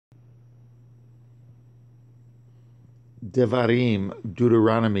Devarim,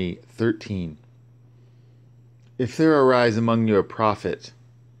 Deuteronomy 13. If there arise among you a prophet,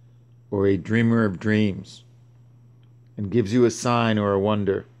 or a dreamer of dreams, and gives you a sign or a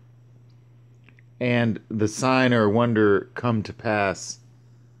wonder, and the sign or wonder come to pass,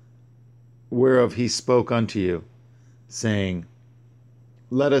 whereof he spoke unto you, saying,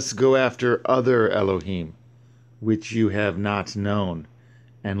 Let us go after other Elohim, which you have not known,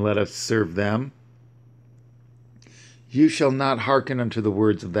 and let us serve them, you shall not hearken unto the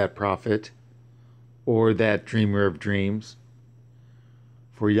words of that prophet, or that dreamer of dreams.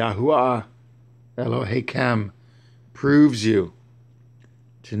 For Yahuwah Elohechem proves you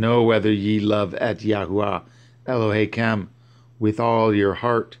to know whether ye love at Yahuwah Elohechem with all your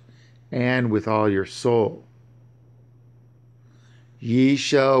heart and with all your soul. Ye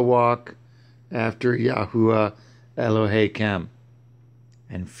shall walk after Yahuwah Elohechem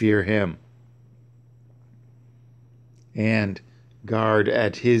and fear him, and guard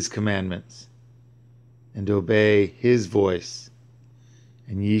at his commandments, and obey his voice,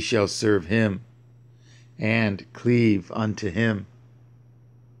 and ye shall serve him, and cleave unto him.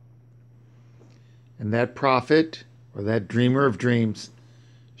 And that prophet, or that dreamer of dreams,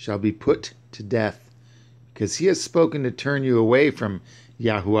 shall be put to death, because he has spoken to turn you away from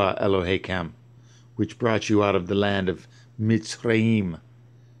Yahuwah Elohechem, which brought you out of the land of Mitzrayim,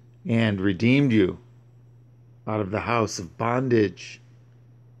 and redeemed you out of the house of bondage,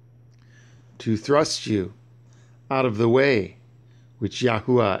 to thrust you out of the way which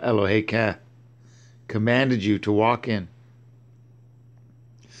Yahuwah Elohechem commanded you to walk in.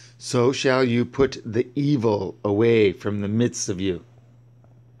 So shall you put the evil away from the midst of you.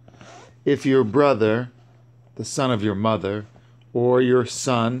 If your brother, the son of your mother, or your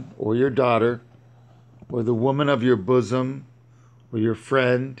son, or your daughter, or the woman of your bosom, or your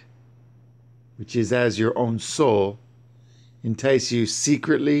friend, which is as your own soul, entice you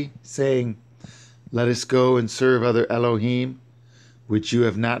secretly, saying, Let us go and serve other Elohim, which you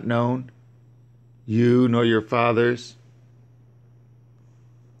have not known, you nor your fathers,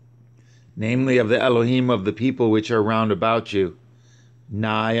 namely of the Elohim of the people which are round about you,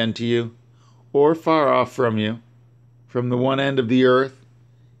 nigh unto you, or far off from you, from the one end of the earth,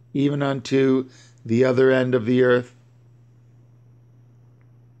 even unto the other end of the earth.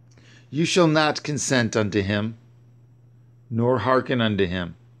 You shall not consent unto him, nor hearken unto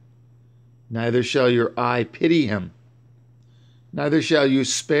him. Neither shall your eye pity him, neither shall you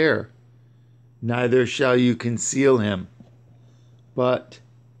spare, neither shall you conceal him, but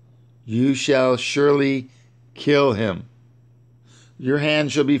you shall surely kill him. Your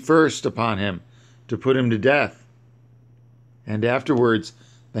hand shall be first upon him to put him to death, and afterwards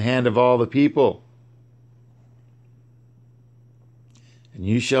the hand of all the people. And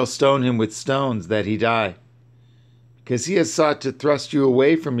you shall stone him with stones that he die, because he has sought to thrust you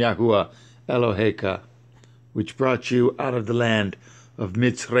away from Yahuwah Elohechem, which brought you out of the land of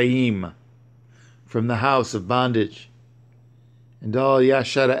Mitzrayim, from the house of bondage. And all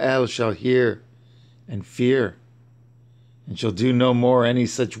Yashara'el shall hear and fear, and shall do no more any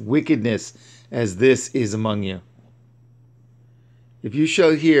such wickedness as this is among you. If you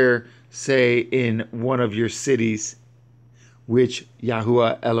shall hear, say, in one of your cities, which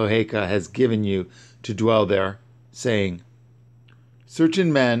Yahuwah Elohechem has given you to dwell there, saying,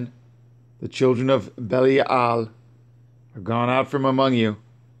 Certain men, the children of Belial, are gone out from among you,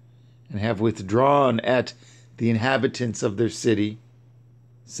 and have withdrawn at the inhabitants of their city,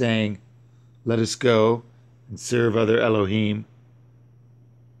 saying, Let us go and serve other Elohim,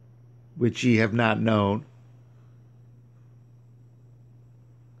 which ye have not known.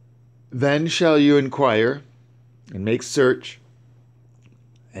 Then shall you inquire, and make search,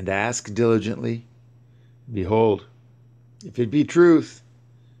 and ask diligently. Behold, if it be truth,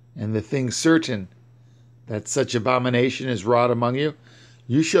 and the thing certain, that such abomination is wrought among you,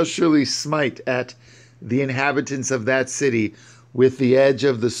 you shall surely smite at the inhabitants of that city with the edge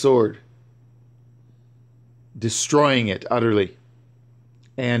of the sword, destroying it utterly,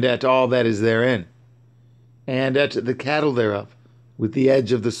 and at all that is therein, and at the cattle thereof with the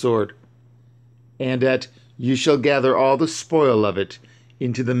edge of the sword, and at you shall gather all the spoil of it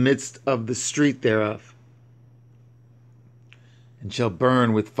into the midst of the street thereof, and shall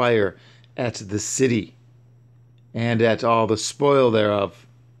burn with fire at the city, and at all the spoil thereof,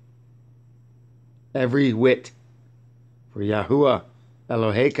 every whit, for Yahuwah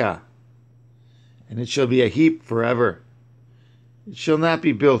Elohechem, and it shall be a heap forever. It shall not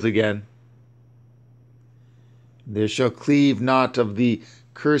be built again. There shall cleave not of the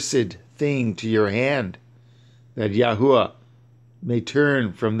cursed thing to your hand, that Yahuwah may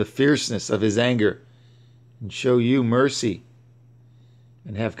turn from the fierceness of his anger, and show you mercy,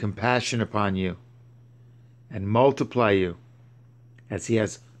 and have compassion upon you, and multiply you, as he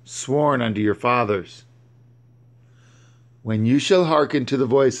has sworn unto your fathers. When you shall hearken to the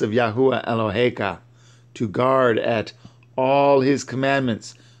voice of Yahuwah Eloheka, to guard at all his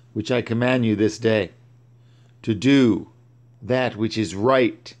commandments which I command you this day, to do that which is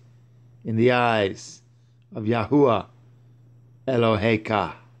right in the eyes of Yahuwah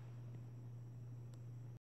Eloheka.